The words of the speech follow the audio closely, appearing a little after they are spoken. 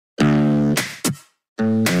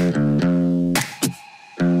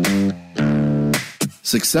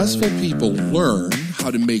Successful people learn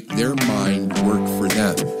how to make their mind work for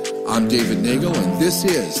them. I'm David Nagel, and this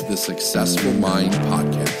is the Successful Mind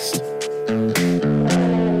Podcast.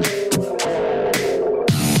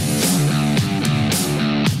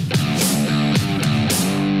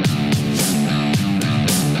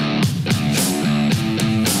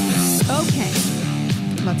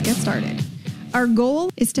 Okay, let's get started. Our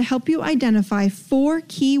goal is to help you identify 4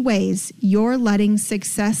 key ways you're letting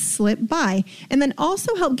success slip by, and then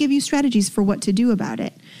also help give you strategies for what to do about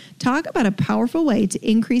it. Talk about a powerful way to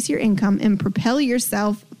increase your income and propel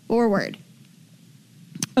yourself forward.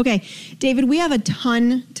 Okay, David, we have a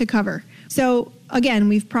ton to cover. So again,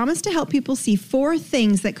 we've promised to help people see 4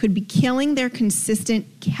 things that could be killing their consistent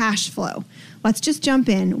cash flow. Let's just jump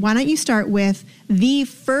in. Why don't you start with the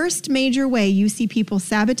first major way you see people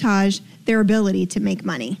sabotage their ability to make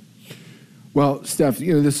money? Well, Steph,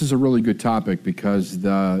 this is a really good topic because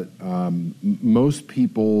most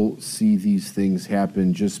people see these things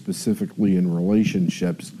happen just specifically in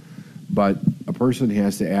relationships, but a person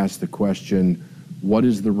has to ask the question, what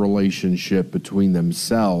is the relationship between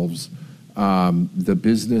themselves, the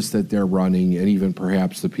business that they're running, and even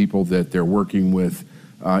perhaps the people that they're working with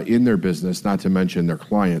in their business, not to mention their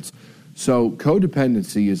clients. So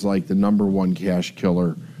codependency is like the number one cash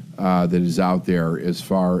killer that is out there as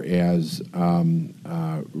far as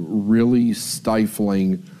really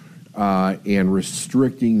stifling and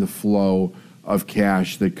restricting the flow of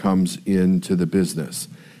cash that comes into the business.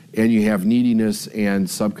 And you have neediness and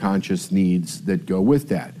subconscious needs that go with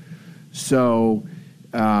that. So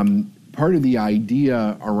part of the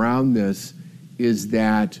idea around this is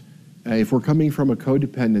that if we're coming from a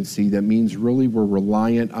codependency, that means really we're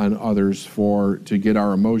reliant on others to get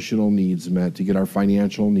our emotional needs met, to get our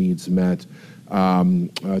financial needs met,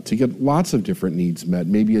 to get lots of different needs met.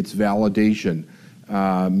 Maybe it's validation,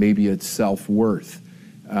 maybe it's self-worth,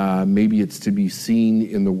 maybe it's to be seen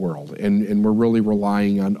in the world. And we're really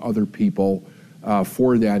relying on other people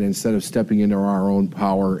for that instead of stepping into our own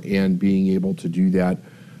power and being able to do that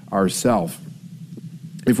ourselves.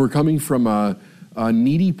 If we're coming from a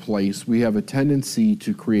needy place, we have a tendency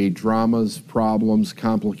to create dramas, problems,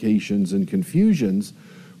 complications, and confusions,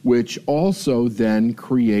 which also then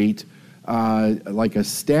create like a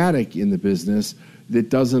static in the business that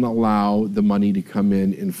doesn't allow the money to come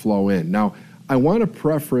in and flow in. Now, I want to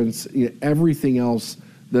preference everything else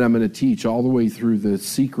that I'm going to teach all the way through the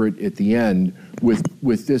secret at the end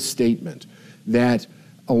with this statement, that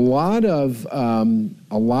a lot of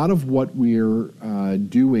what we're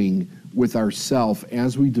doing with ourselves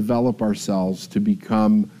as we develop ourselves to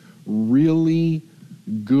become really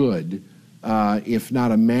good, if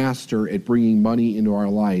not a master at bringing money into our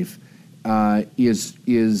life,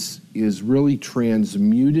 is really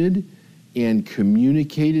transmuted and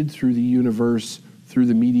communicated through the universe through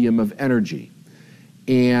the medium of energy.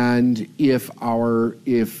 And if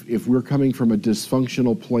we're coming from a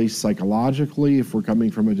dysfunctional place psychologically, if we're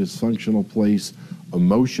coming from a dysfunctional place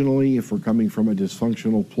emotionally, if we're coming from a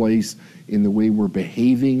dysfunctional place in the way we're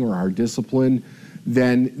behaving or our discipline,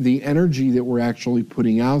 then the energy that we're actually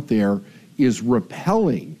putting out there is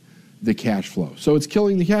repelling the cash flow. So it's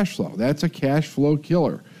killing the cash flow. That's a cash flow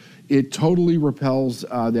killer. It totally repels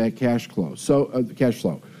that cash flow.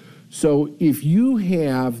 So if you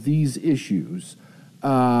have these issues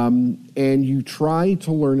and you try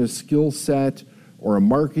to learn a skill set or a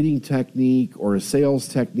marketing technique or a sales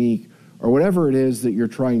technique or whatever it is that you're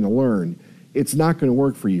trying to learn, it's not going to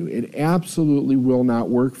work for you. It absolutely will not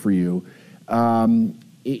work for you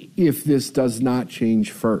if this does not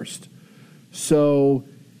change first. So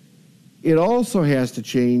it also has to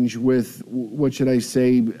change with, what should I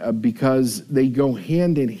say, because they go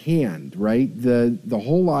hand in hand, right? The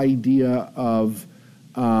whole idea of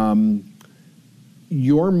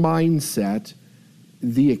your mindset,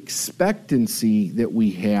 the expectancy that we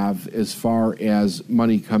have as far as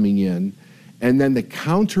money coming in, and then the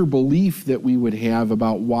counter belief that we would have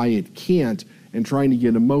about why it can't, and trying to get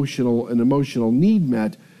an emotional need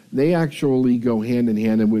met, they actually go hand in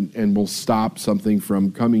hand and will stop something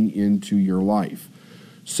from coming into your life.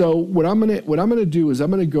 So what I'm gonna do is I'm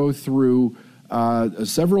gonna go through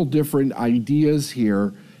several different ideas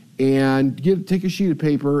here and take a sheet of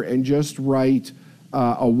paper and just write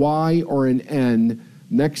a Y or an N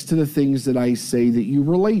next to the things that I say that you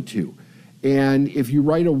relate to. And if you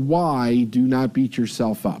write a Y, do not beat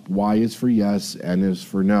yourself up. Y is for yes, N is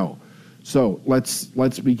for no. So let's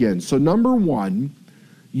begin. So number 1,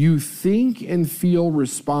 you think and feel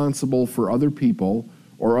responsible for other people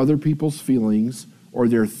or other people's feelings or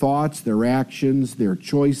their thoughts, their actions, their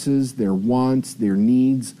choices, their wants, their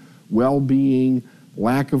needs, well-being,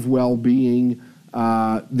 lack of well-being,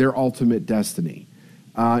 their ultimate destiny.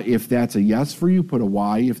 If that's a yes for you, put a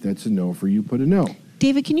Y. If that's a no for you, put a no.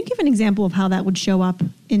 David, can you give an example of how that would show up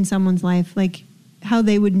in someone's life? Like how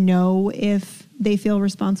they would know if they feel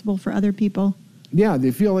responsible for other people? Yeah,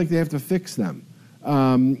 they feel like they have to fix them.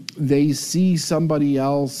 They see somebody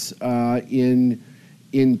else in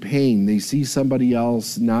pain. They see somebody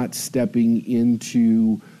else not stepping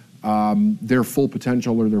into their full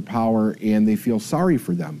potential or their power, and they feel sorry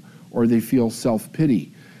for them, or they feel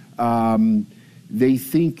self-pity. They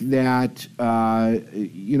think that,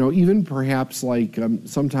 even perhaps like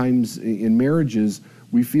sometimes in marriages,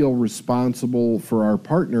 we feel responsible for our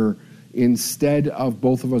partner instead of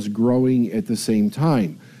both of us growing at the same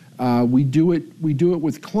time. We do it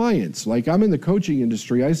with clients. Like I'm in the coaching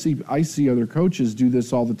industry, I see other coaches do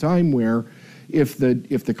this all the time, where if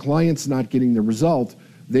the client's not getting the result,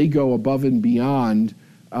 they go above and beyond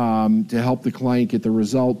to help the client get the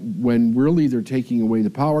result, when really they're taking away the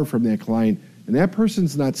power from that client, and that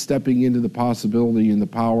person's not stepping into the possibility and the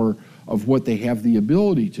power of what they have the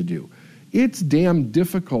ability to do. It's damn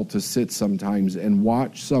difficult to sit sometimes and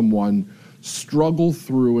watch someone struggle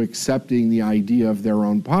through accepting the idea of their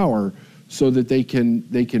own power so that they can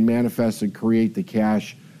manifest and create the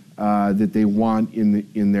cash that they want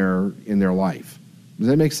in their life. Does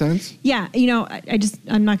that make sense? Yeah,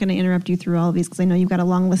 I'm not going to interrupt you through all of these because I know you've got a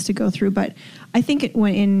long list to go through. But I think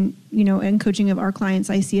when in coaching of our clients,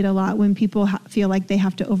 I see it a lot when people feel like they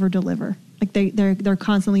have to over-deliver, like they're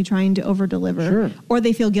constantly trying to over-deliver, sure, or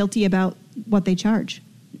they feel guilty about what they charge.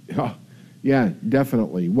 Yeah,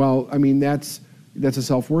 definitely. Well, I mean that's a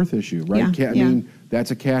self-worth issue, right? Yeah, I mean that's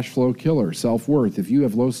a cash flow killer. Self-worth. If you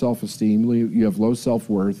have low self-esteem, you have low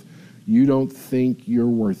self-worth, you don't think you're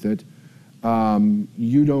worth it.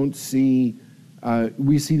 You don't see,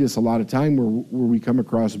 we see this a lot of time where we come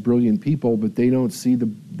across brilliant people, but they don't see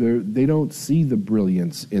the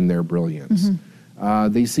brilliance in their brilliance.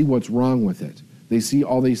 Mm-hmm. They see what's wrong with it.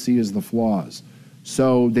 All they see is the flaws.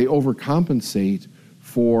 So they overcompensate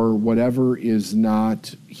for whatever is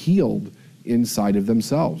not healed inside of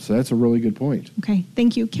themselves. So that's a really good point. Okay,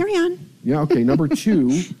 thank you. Carry on. Yeah, okay. Number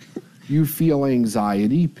 2, you feel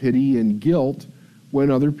anxiety, pity, and guilt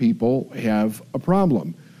when other people have a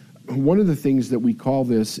problem. One of the things that we call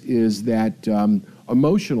this is that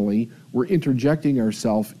emotionally, we're interjecting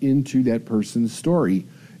ourselves into that person's story.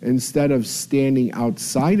 Instead of standing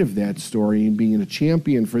outside of that story and being a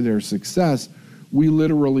champion for their success, we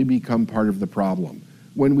literally become part of the problem.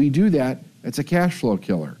 When we do that, it's a cash flow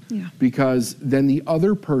killer. Yeah. Because then the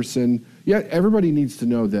other person, everybody needs to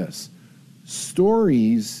know this.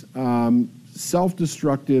 Stories,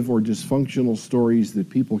 self-destructive or dysfunctional stories that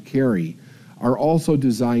people carry are also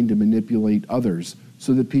designed to manipulate others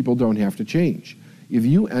so that people don't have to change. If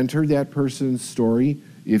you enter that person's story,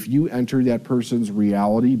 if you enter that person's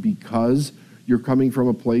reality because you're coming from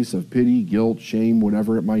a place of pity, guilt, shame,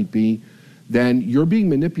 whatever it might be, then you're being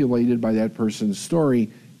manipulated by that person's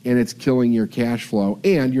story, and it's killing your cash flow,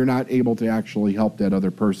 and you're not able to actually help that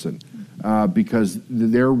other person because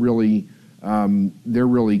they're really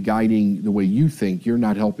guiding the way you think. You're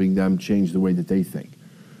not helping them change the way that they think.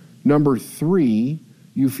 Number 3,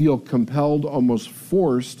 you feel compelled, almost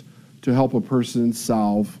forced, to help a person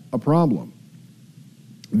solve a problem.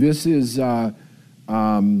 This is, we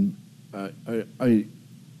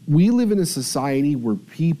live in a society where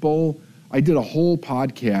I did a whole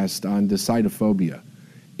podcast on decidophobia,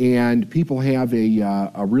 and people have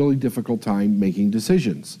a really difficult time making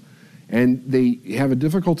decisions. And they have a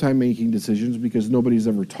difficult time making decisions because nobody's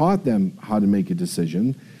ever taught them how to make a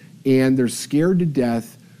decision, and they're scared to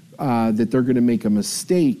death that they're going to make a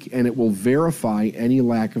mistake and it will verify any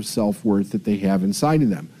lack of self-worth that they have inside of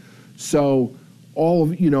them. So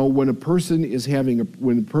when a person is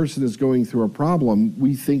going through a problem,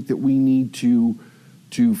 we think that we need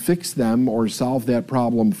to fix them or solve that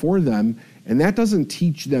problem for them, and that doesn't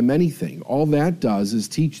teach them anything. All that does is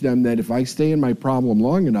teach them that if I stay in my problem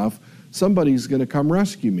long enough, somebody's going to come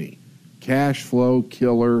rescue me. Cash flow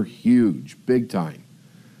killer, huge, big time.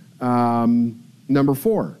 Number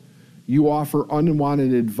 4, you offer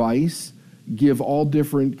unwanted advice, give all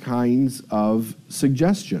different kinds of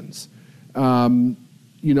suggestions.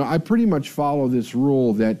 I pretty much follow this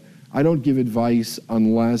rule that I don't give advice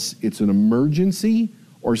unless it's an emergency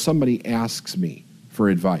or somebody asks me for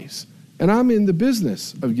advice. And I'm in the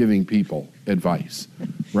business of giving people advice,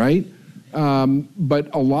 right?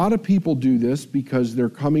 But a lot of people do this because they're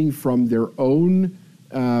coming from their own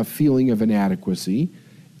feeling of inadequacy,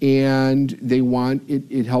 and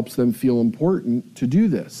it helps them feel important to do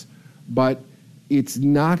this. But it's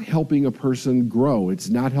not helping a person grow. It's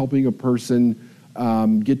not helping a person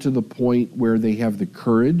get to the point where they have the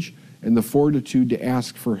courage and the fortitude to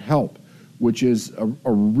ask for help, which is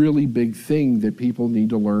a really big thing that people need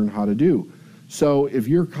to learn how to do. So if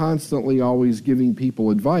you're constantly always giving people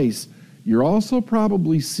advice, you're also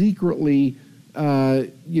probably secretly,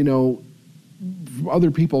 other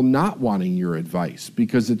people not wanting your advice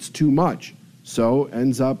because it's too much. So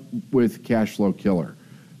ends up with cash flow killer.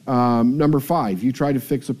 Number 5, you try to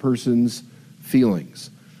fix a person's feelings.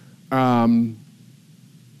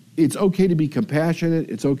 It's okay to be compassionate.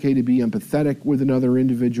 It's okay to be empathetic with another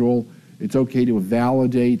individual. It's okay to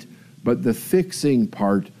validate, but the fixing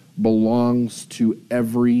part belongs to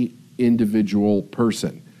every individual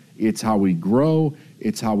person. It's how we grow.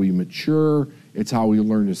 It's how we mature. It's how we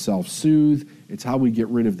learn to self-soothe. It's how we get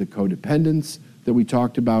rid of the codependence that we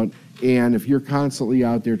talked about. And if you're constantly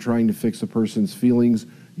out there trying to fix a person's feelings,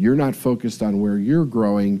 you're not focused on where you're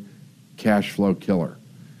growing. Cash flow killer.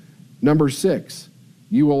 Number 6,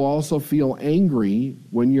 you will also feel angry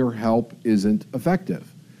when your help isn't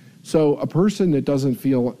effective. So a person that doesn't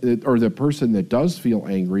feel, or the person that does feel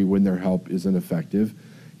angry when their help isn't effective,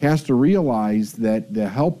 has to realize that the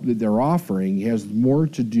help that they're offering has more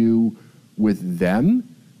to do with them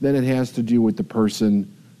than it has to do with the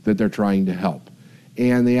person that they're trying to help.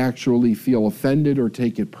 And they actually feel offended or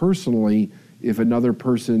take it personally if another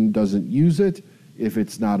person doesn't use it, if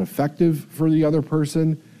it's not effective for the other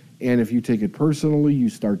person. And if you take it personally, you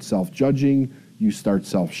start self-judging, you start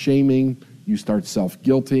self-shaming, you start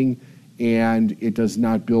self-guilting, and it does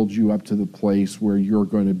not build you up to the place where you're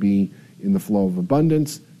going to be in the flow of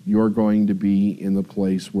abundance. You're going to be in the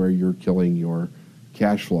place where you're killing your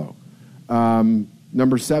cash flow.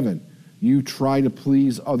 Number 7, you try to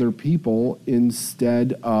please other people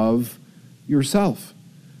instead of yourself.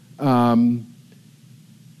 The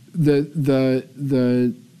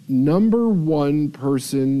number one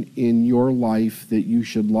person in your life that you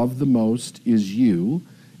should love the most is you,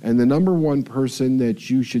 and the number one person that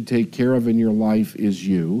you should take care of in your life is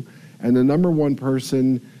you, and the number one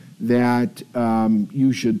person that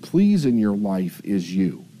you should please in your life is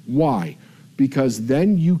you. Why? Because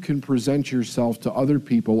then you can present yourself to other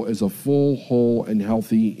people as a full, whole, and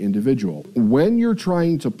healthy individual. When you're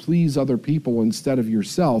trying to please other people instead of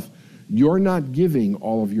yourself, you're not giving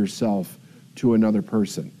all of yourself to another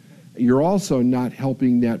person. You're also not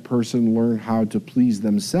helping that person learn how to please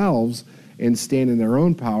themselves and stand in their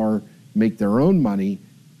own power, make their own money.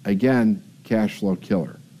 Again, cash flow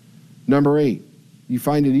killer. Number 8, you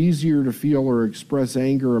find it easier to feel or express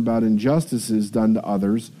anger about injustices done to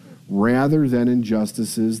others rather than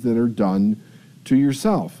injustices that are done to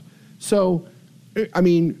yourself. So, I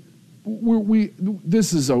mean,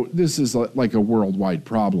 this is like a worldwide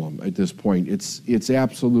problem at this point. It's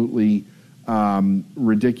absolutely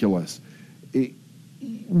ridiculous.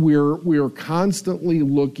 We're constantly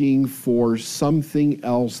looking for something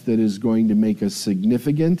else that is going to make us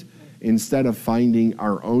significant instead of finding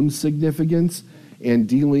our own significance and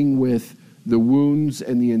dealing with the wounds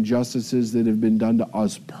and the injustices that have been done to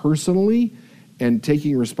us personally and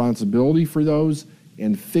taking responsibility for those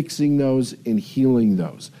and fixing those and healing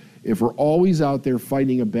those. If we're always out there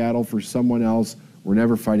fighting a battle for someone else, we're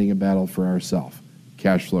never fighting a battle for ourselves.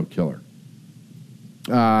 Cash flow killer.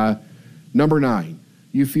 Number 9,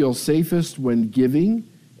 you feel safest when giving,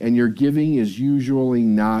 and your giving is usually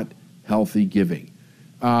not healthy giving.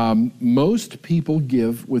 Most people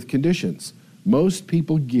give with conditions. Most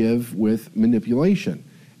people give with manipulation.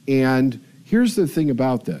 And here's the thing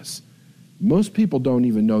about this. Most people don't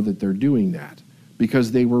even know that they're doing that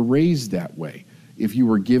because they were raised that way. If you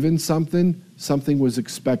were given something, something was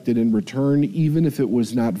expected in return, even if it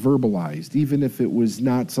was not verbalized, even if it was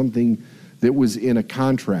not something that was in a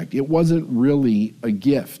contract. It wasn't really a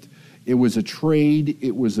gift. It was a trade.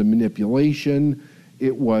 It was a manipulation.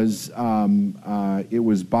 It was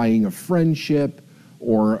buying a friendship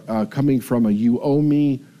or coming from a you owe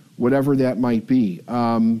me, whatever that might be.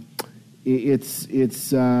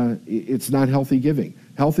 It's not healthy giving.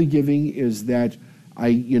 Healthy giving is that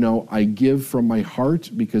I give from my heart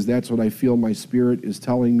because that's what I feel my spirit is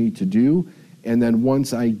telling me to do. And then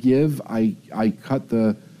once I give, I cut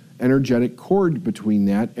the energetic cord between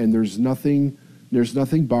that, and there's nothing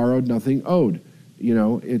borrowed, nothing owed.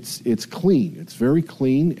 It's clean. It's very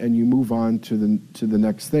clean, and you move on to the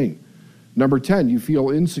next thing. Number 10, you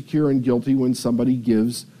feel insecure and guilty when somebody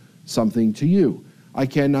gives something to you. I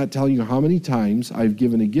cannot tell you how many times I've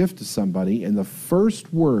given a gift to somebody, and the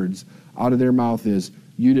first words out of their mouth is,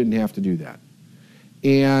 "You didn't have to do that."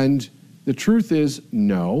 And the truth is,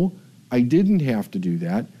 no, I didn't have to do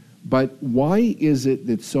that. But why is it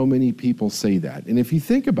that so many people say that? And if you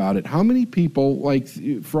think about it, how many people, like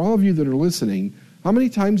for all of you that are listening, how many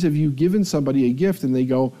times have you given somebody a gift and they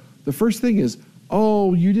go, the first thing is,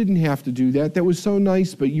 oh, you didn't have to do that. That was so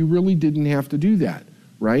nice, but you really didn't have to do that,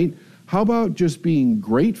 right? How about just being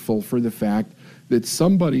grateful for the fact that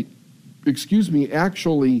somebody,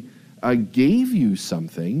 actually gave you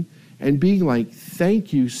something and being like,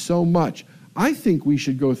 thank you so much. I think we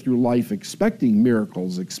should go through life expecting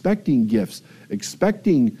miracles, expecting gifts,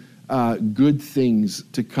 expecting good things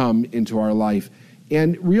to come into our life,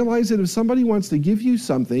 and realize that if somebody wants to give you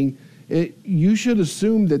something, you should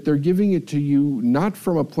assume that they're giving it to you not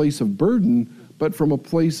from a place of burden, but from a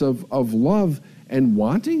place of love and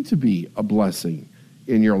wanting to be a blessing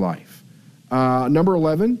in your life. Number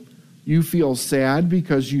 11, you feel sad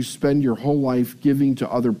because you spend your whole life giving to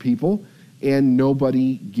other people and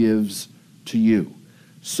nobody gives to you.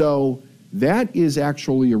 So that is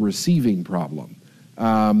actually a receiving problem.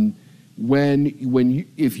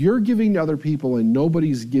 If you're giving to other people and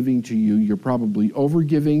nobody's giving to you, you're probably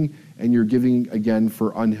overgiving and you're giving again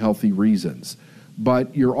for unhealthy reasons.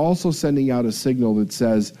 But you're also sending out a signal that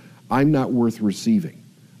says, I'm not worth receiving.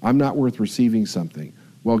 I'm not worth receiving something.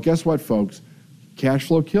 Well, guess what, folks? Cash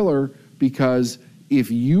flow killer, because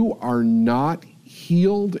if you are not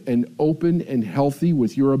healed and open and healthy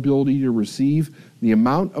with your ability to receive, the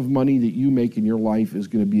amount of money that you make in your life is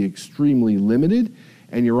going to be extremely limited,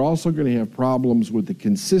 and you're also going to have problems with the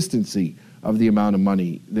consistency of the amount of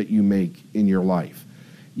money that you make in your life.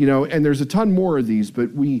 You know, and there's a ton more of these,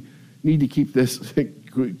 but we need to keep this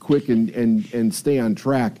quick and stay on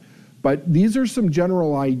track. But these are some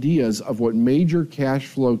general ideas of what major cash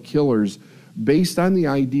flow killers, based on the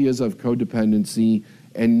ideas of codependency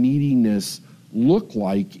and neediness, look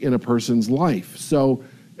like in a person's life. So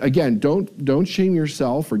again, don't shame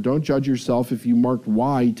yourself or don't judge yourself if you marked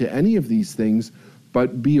Y to any of these things,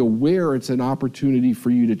 but be aware it's an opportunity for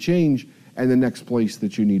you to change and the next place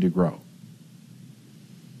that you need to grow.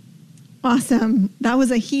 Awesome. That was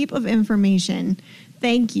a heap of information.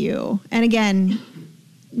 Thank you. And again,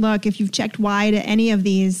 look, if you've checked Y to any of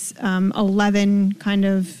these 11 kind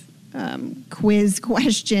of quiz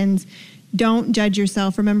questions, don't judge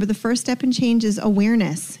yourself. Remember, the first step in change is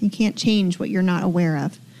awareness. You can't change what you're not aware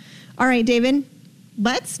of. All right, David,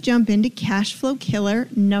 let's jump into cash flow killer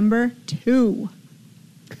number 2.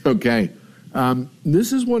 Okay.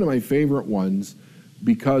 This is one of my favorite ones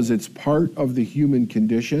because it's part of the human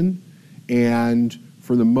condition, and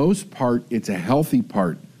for the most part, it's a healthy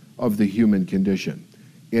part of the human condition.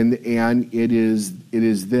 And it is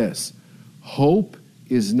this. Hope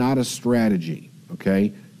is not a strategy,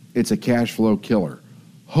 okay? It's a cash flow killer.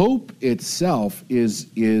 Hope itself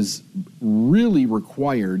is really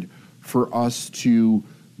required for us to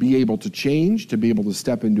be able to change, to be able to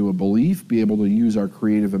step into a belief, be able to use our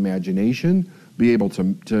creative imagination, be able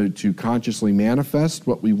to consciously manifest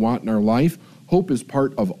what we want in our life. Hope is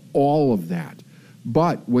part of all of that.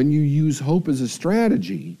 But when you use hope as a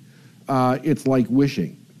strategy, it's like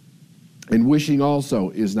wishing. And wishing also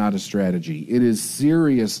is not a strategy. It is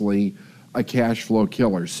seriously a cash flow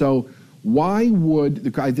killer. So I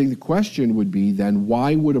think the question would be then,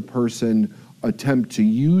 why would a person attempt to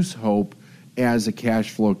use hope as a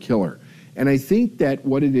cash flow killer? And I think that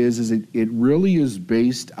what it is it really is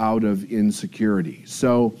based out of insecurity.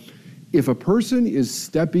 So if a person is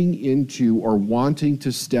stepping into or wanting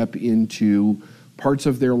to step into parts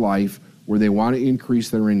of their life where they want to increase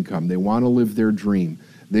their income, they want to live their dream,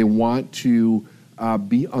 they want to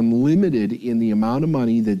be unlimited in the amount of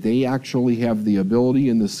money that they actually have the ability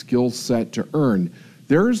and the skill set to earn,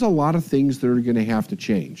 there's a lot of things that are going to have to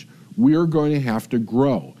change. We're going to have to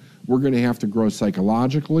grow. We're going to have to grow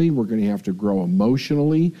psychologically. We're going to have to grow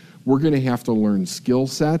emotionally. We're going to have to learn skill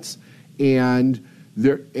sets. And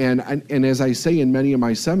as I say in many of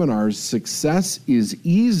my seminars, success is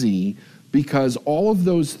easy because all of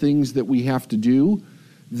those things that we have to do,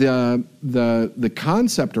 the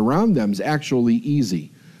concept around them is actually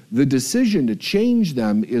easy. The decision to change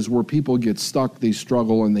them is where people get stuck, they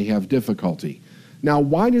struggle, and they have difficulty. Now,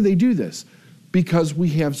 why do they do this? Because we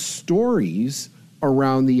have stories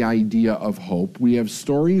around the idea of hope. We have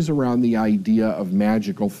stories around the idea of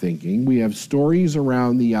magical thinking. We have stories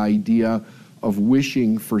around the idea of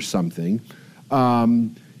wishing for something.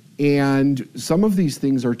 And some of these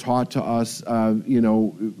things are taught to us,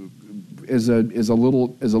 as a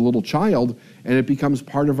little child, and it becomes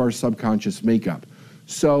part of our subconscious makeup.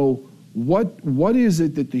 So what is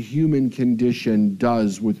it that the human condition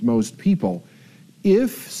does with most people?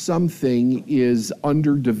 If something is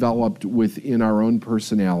underdeveloped within our own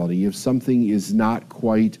personality, if something is not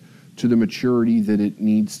quite to the maturity that it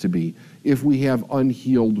needs to be, if we have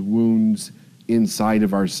unhealed wounds inside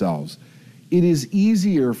of ourselves. It is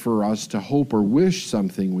easier for us to hope or wish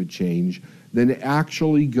something would change than to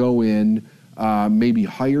actually go in, maybe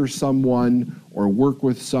hire someone or work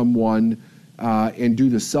with someone and do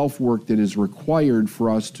the self-work that is required for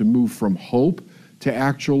us to move from hope to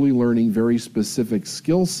actually learning very specific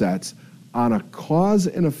skill sets on a cause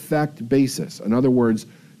and effect basis. In other words,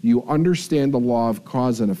 you understand the law of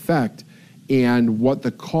cause and effect and what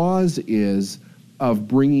the cause is of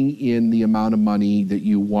bringing in the amount of money that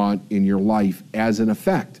you want in your life as an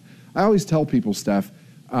effect. I always tell people, Steph,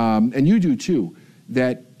 and you do too,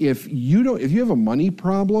 that if you have a money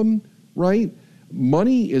problem, right?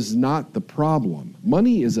 Money is not the problem.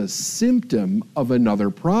 Money is a symptom of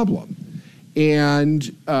another problem. And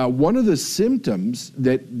one of the symptoms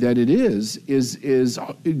that it is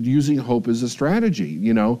using hope as a strategy.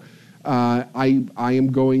 You know, I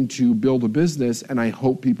am going to build a business and I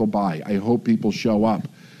hope people buy. I hope people show up.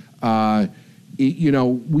 You know,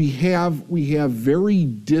 we have very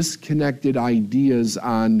disconnected ideas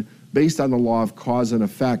based on the law of cause and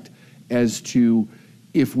effect as to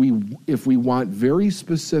if we want very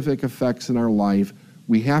specific effects in our life,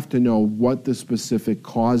 we have to know what the specific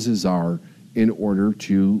causes are in order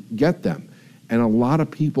to get them. And a lot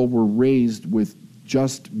of people were raised with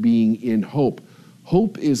just being in hope.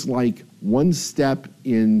 Hope is like one step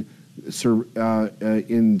in survival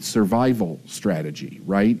strategy,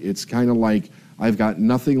 right? It's kind of like, I've got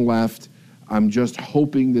nothing left. I'm just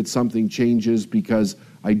hoping that something changes because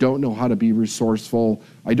I don't know how to be resourceful.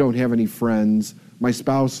 I don't have any friends. My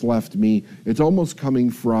spouse left me. It's almost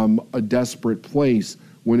coming from a desperate place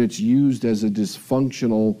when it's used as a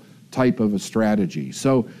dysfunctional type of a strategy.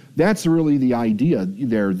 So that's really the idea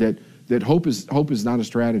there, that hope is not a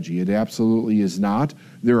strategy. It absolutely is not.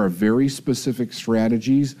 There are very specific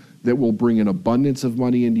strategies that will bring an abundance of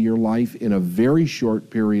money into your life in a very short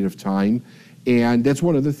period of time. And that's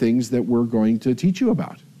one of the things that we're going to teach you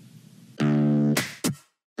about.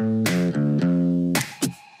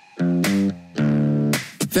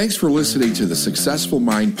 Thanks for listening to the Successful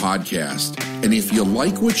Mind podcast. And if you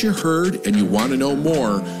like what you heard and you want to know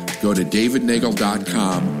more, go to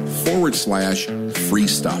davidnagel.com/free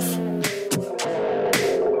stuff.